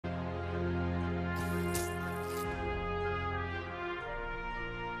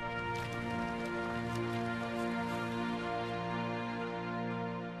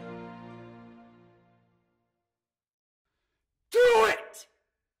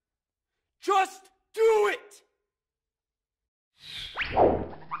Just do it!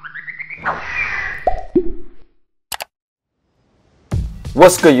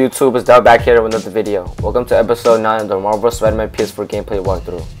 What's good, YouTube? It's Dal back here with another video. Welcome to episode 9 of the Marvel Spider-Man PS4 gameplay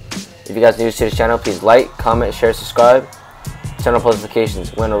walkthrough. If you guys are new to this channel, please like, comment, share, subscribe, turn on post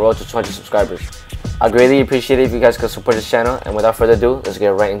notifications. We're on the road to 200 subscribers. I greatly appreciate it if you guys could support this channel, and without further ado, let's get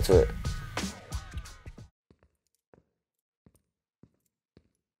right into it.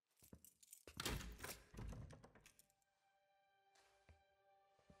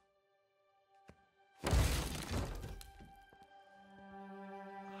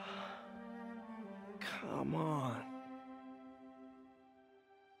 Come on.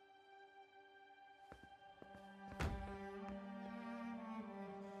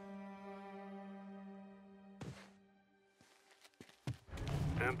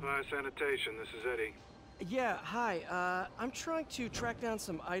 Empire Sanitation, this is Eddie. Yeah, hi. I'm trying to track down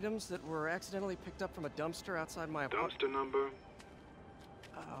some items that were accidentally picked up from a dumpster outside my apartment. Dumpster number?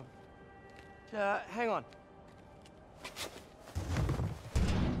 Hang on.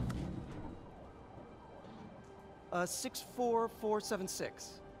 Uh,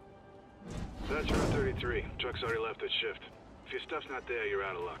 64476. That's Route 33. Truck's already left its shift. If your stuff's not there, you're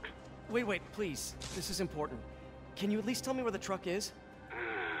out of luck. Wait, please. This is important. Can you at least tell me where the truck is?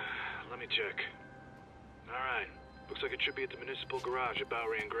 Let me check. Alright. Looks like it should be at the municipal garage at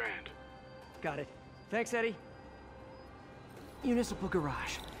Bowery and Grand. Got it. Thanks, Eddie. Municipal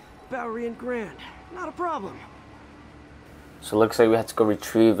garage. Bowery and Grand. Not a problem. So it looks like we have to go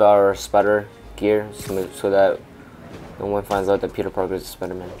retrieve our spider gear so that no one finds out that Peter Parker is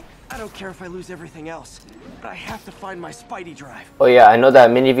Spider-Man. I don't care if I lose everything else, but I have to find my Spidey drive. Oh yeah, I know that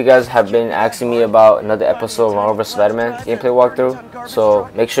many of you guys have been asking me about another episode of Marvel vs. Spider-Man gameplay walkthrough. So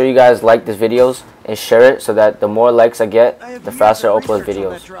make sure you guys like these videos and share it so that the more likes I get, the faster I upload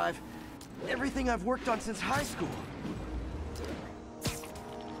videos. Everything I've worked on since high school.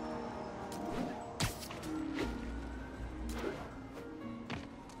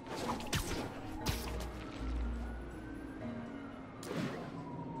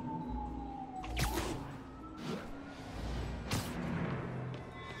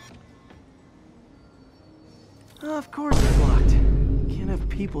 Of course it's locked. Can't have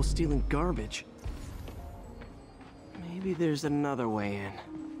people stealing garbage. Maybe there's another way in.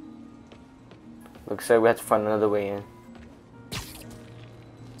 Looks like we have to find another way in.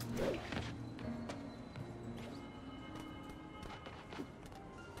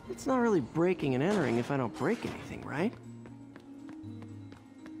 It's not really breaking and entering if I don't break anything, right?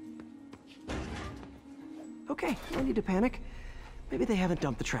 Okay, no need to panic. Maybe they haven't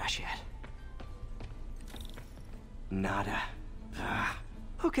dumped the trash yet. Nada.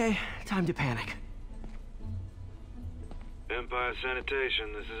 Okay, time to panic. Empire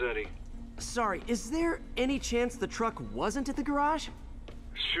Sanitation, this is Eddie. Sorry, is there any chance the truck wasn't at the garage?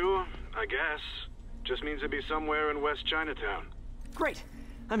 Sure, I guess. Just means it'd be somewhere in West Chinatown. Great.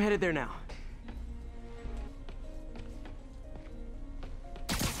 I'm headed there now.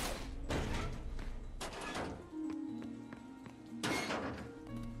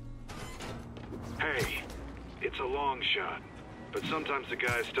 Hey, it's a long shot, but sometimes the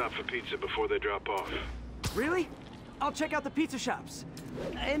guys stop for pizza before they drop off. Really? I'll check out the pizza shops.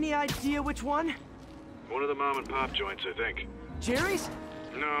 Any idea which one? One of the mom and pop joints, I think. Jerry's?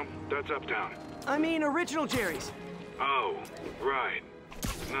 No, that's uptown. I mean original Jerry's. Oh, right.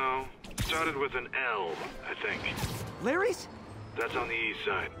 No, started with an L, I think. Larry's? That's on the east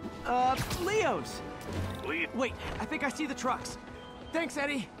side. Leo's. Lead? Wait, I think I see the trucks. Thanks,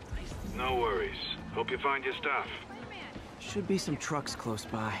 Eddie. No worries. Hope you find your stuff. Should be some trucks close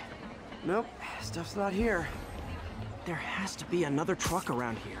by. Nope, stuff's not here. There has to be another truck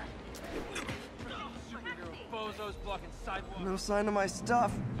around here. No sign of my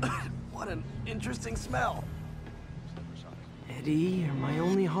stuff. What an interesting smell. Eddie, you're my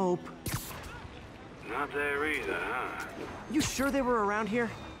only hope. Not there either, huh? You sure they were around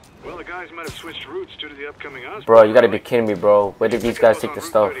here? Well, the guys might have switched routes due to the upcoming Osborn. Bro, you gotta be kidding me, bro. Where did these guys take the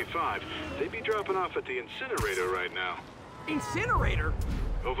stuff? They'd be dropping off at the incinerator right now. Incinerator?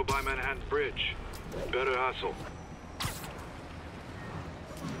 Over by Manhattan Bridge. Better hustle.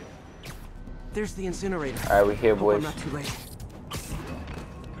 There's the incinerator. Alright, we're here, boys. I'm not too late.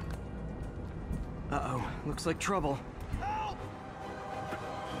 Uh-oh, looks like trouble.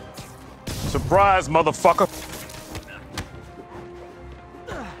 Surprise, motherfucker!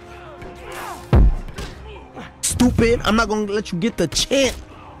 Stupid! I'm not gonna let you get the chance.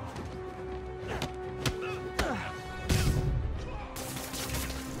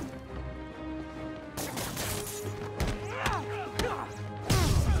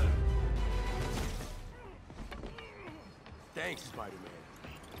 Thanks, Spider-Man.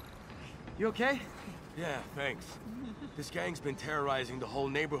 You okay? Yeah, thanks. This gang's been terrorizing the whole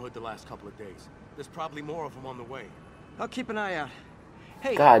neighborhood the last couple of days. There's probably more of them on the way. I'll keep an eye out.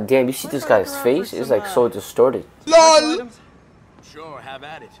 Hey, God damn, you see this guy's face? It's like so distorted. LOL! Sure, have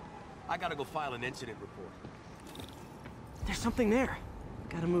at it. I gotta go file an incident report. There's something there.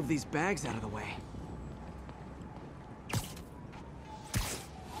 Gotta move these bags out of the way.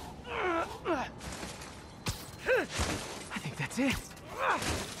 I think that's it.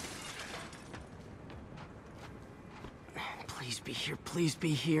 Please be here, please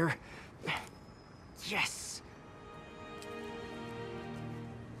be here. Yes!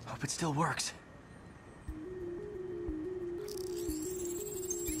 Hope it still works.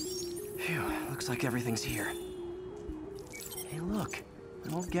 Phew, looks like everything's here. Hey look,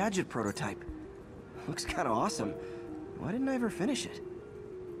 an old gadget prototype. Looks kinda awesome. Why didn't I ever finish it?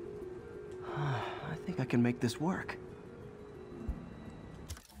 I think I can make this work.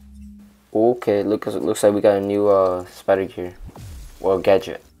 Okay, looks like we got a new spider gear. Well,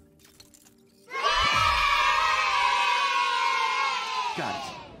 gadget. Got it.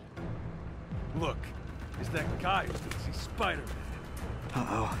 Look, it's that guy who thinks he's Spider-Man.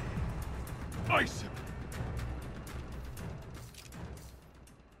 Uh-oh. Ice him.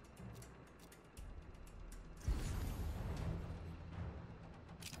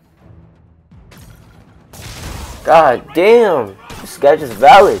 God damn, this gadget's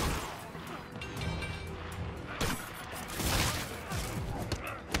valid.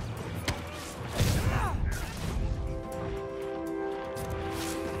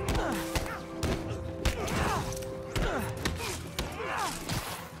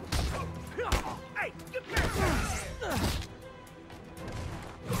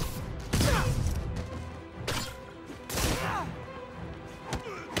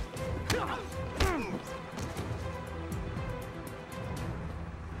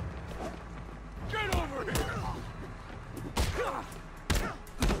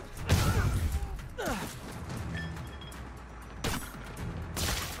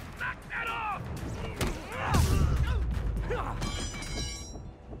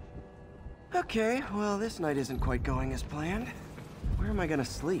 Okay, well, this night isn't quite going as planned. Where am I gonna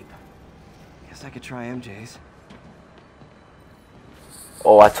sleep? Guess I could try MJ's.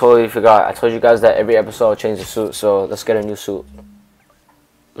 Oh, I totally forgot. I told you guys that every episode I'll change the suit, so let's get a new suit.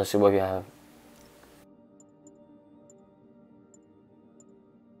 Let's see what we have.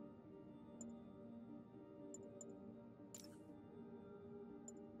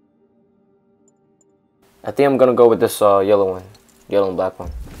 I think I'm gonna go with this yellow one. Yellow and black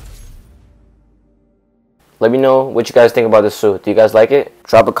one. Let me know what you guys think about this suit. Do you guys like it?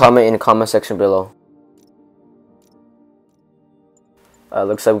 Drop a comment in the comment section below.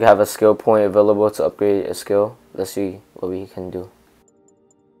 Looks like we have a skill point available to upgrade a skill. Let's see what we can do.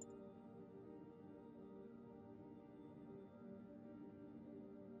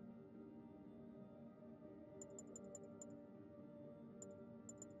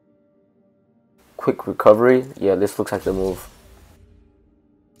 Quick recovery. Yeah, this looks like the move.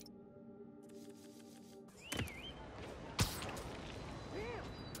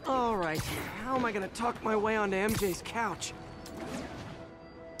 Alright, how am I gonna talk my way onto MJ's couch?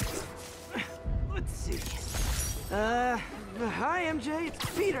 Let's see. Hi MJ,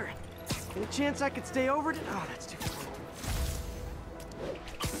 it's Peter. Any chance I could stay over to... Oh, that's too far.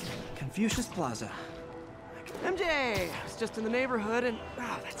 Confucius Plaza. MJ! I was just in the neighborhood and...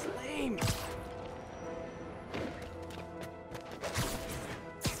 Oh, that's lame.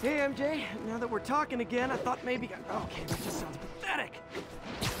 Hey MJ, now that we're talking again, I thought maybe... Okay, that just sounds pathetic.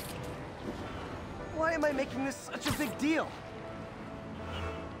 Why am I making this such a big deal?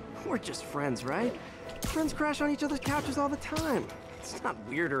 We're just friends, right? Friends crash on each other's couches all the time. It's not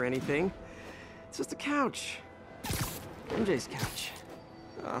weird or anything. It's just a couch. MJ's couch.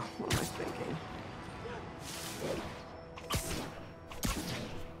 Oh, what am I thinking?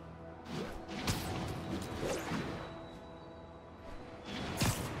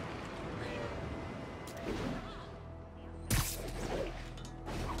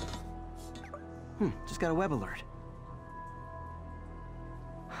 Just got a web alert.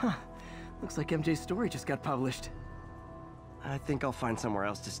 Huh. Looks like MJ's story just got published. I think I'll find somewhere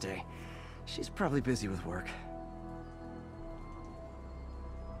else to stay. She's probably busy with work.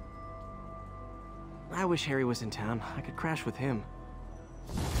 I wish Harry was in town. I could crash with him.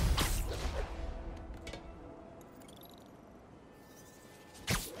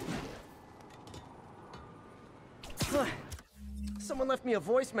 Huh. Someone left me a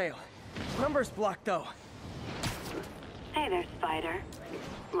voicemail. Number's blocked, though. Hey there, Spider.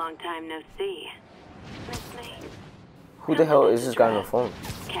 Long time no see. Miss me? Who the hell is this guy on the phone?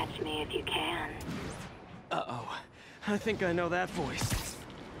 Catch me if you can. Uh-oh. I think I know that voice.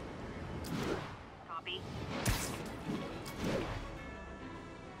 Copy.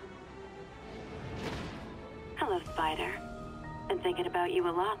 Hello, Spider. Been thinking about you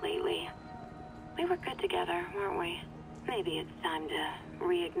a lot lately. We were good together, weren't we? Maybe it's time to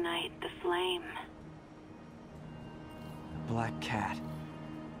reignite the flame. Black Cat.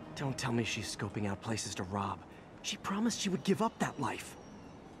 Don't tell me she's scoping out places to rob. She promised she would give up that life.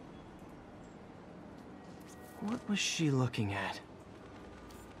 What was she looking at?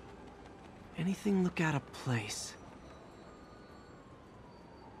 Anything look out of place?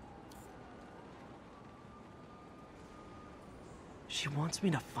 She wants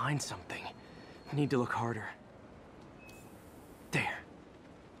me to find something. I need to look harder. There.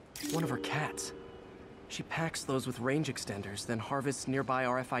 One of her cats. She packs those with range extenders, then harvests nearby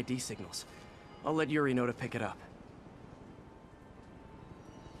RFID signals. I'll let Yuri know to pick it up.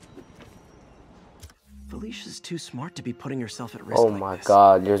 Felicia's too smart to be putting herself at risk. Oh like my this.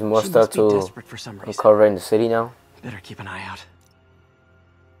 god, there's more She stuff must be to desperate for some reason. uncover in the city now. Better keep an eye out.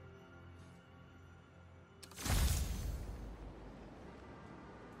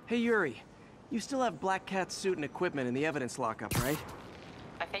 Hey Yuri, you still have Black Cat's suit and equipment in the evidence lockup, right?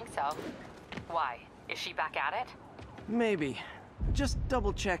 I think so. Why? Is she back at it? Maybe. Just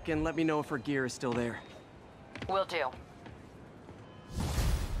double check and let me know if her gear is still there. Will do.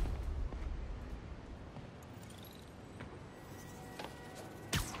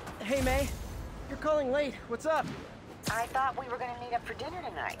 Hey May, you're calling late. What's up? I thought we were gonna meet up for dinner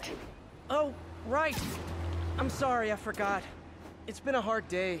tonight. Oh, right. I'm sorry, I forgot. It's been a hard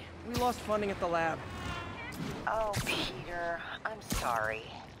day. We lost funding at the lab. Oh, Peter, I'm sorry.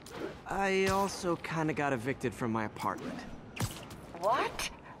 I also kinda got evicted from my apartment. What?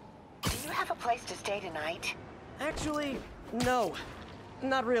 Do you have a place to stay tonight? Actually, no.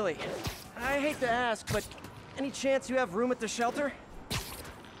 Not really. I hate to ask, but any chance you have room at the shelter?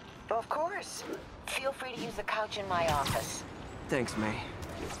 Of course. Feel free to use the couch in my office. Thanks, May.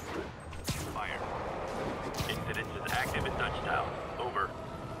 Fire. Incident is active in Dutchtown. Over.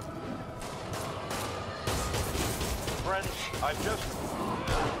 Friends, I've just...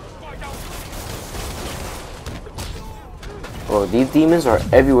 Bro, these demons are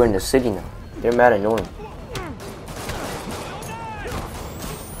everywhere in the city now. They're mad annoying.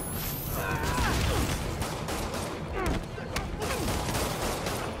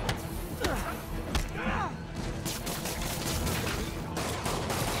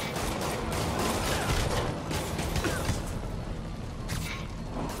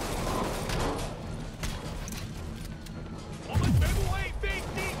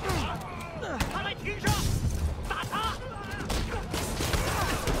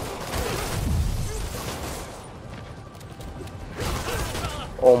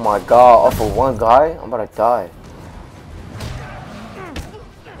 Oh my god, off of one guy? I'm about to die.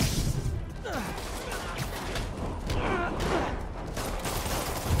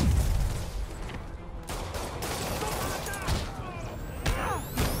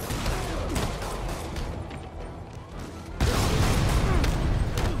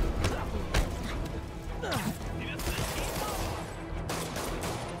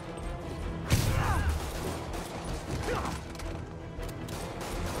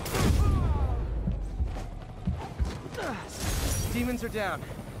 Demons are down.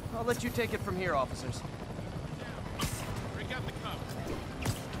 I'll let you take it from here, officers. Bring out the cup.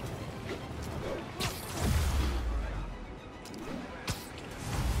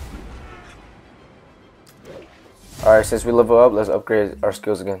 Alright, since we level up, let's upgrade our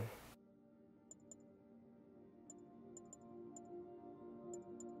skills again.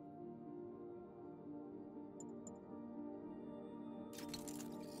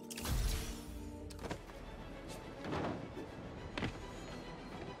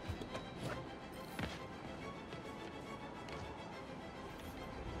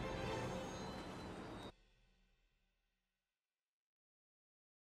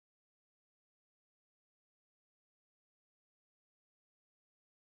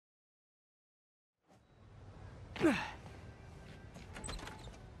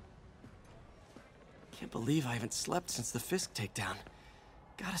 Can't believe I haven't slept since the Fisk takedown.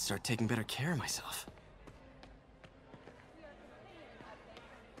 Gotta start taking better care of myself.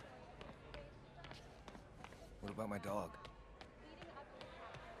 What about my dog?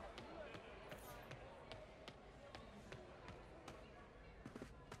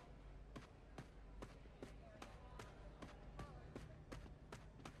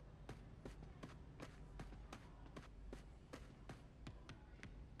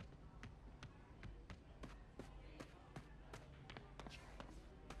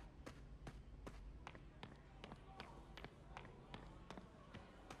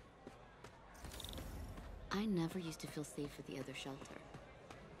 I never used to feel safe at the other shelter.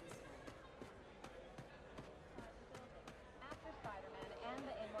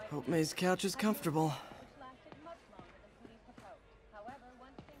 Hope May's couch is comfortable. However,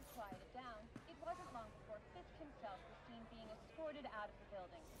 once things quieted down, it wasn't long before Fisk himself was seen being escorted out of the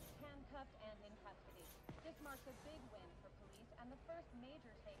building, handcuffed and in custody. This marks a big win for police and the first major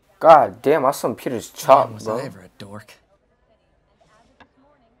takedown. God damn, I saw Peter's chop, Was bro. I ever a dork? And as of this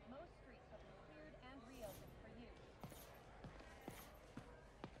morning, most streets have been cleared and reopened for use.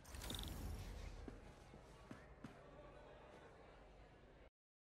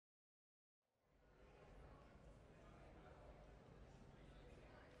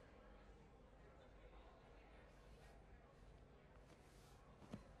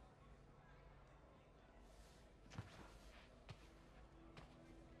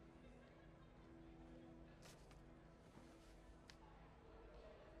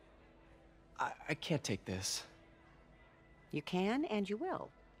 I can't take this. You can, and you will.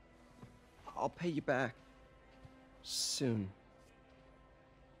 I'll pay you back. Soon.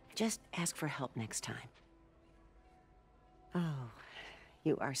 Just ask for help next time. Oh,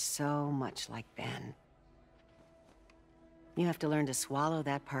 you are so much like Ben. You have to learn to swallow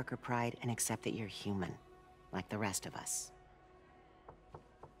that Parker pride and accept that you're human, like the rest of us.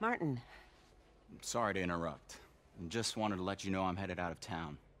 Martin. Sorry to interrupt. Just wanted to let you know I'm headed out of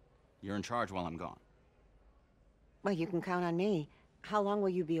town. You're in charge while I'm gone. Well, you can count on me. How long will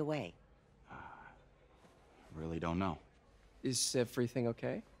you be away? Really don't know. Is everything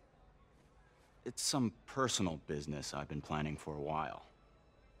okay? It's some personal business I've been planning for a while.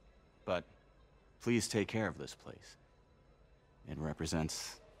 But please take care of this place. It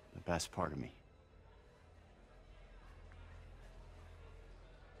represents the best part of me.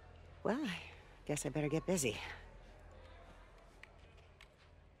 Well, I guess I better get busy.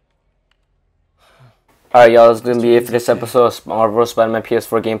 Alright, y'all, that's gonna be it for this episode of Marvel Spider-Man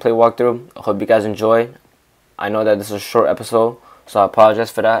PS4 gameplay walkthrough. I hope you guys enjoy. I know that this is a short episode, so I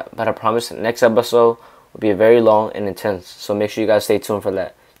apologize for that. But I promise the next episode will be very long and intense. So make sure you guys stay tuned for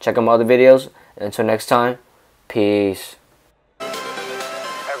that. Check out my other videos. And until next time, peace.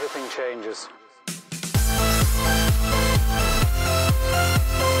 Everything changes.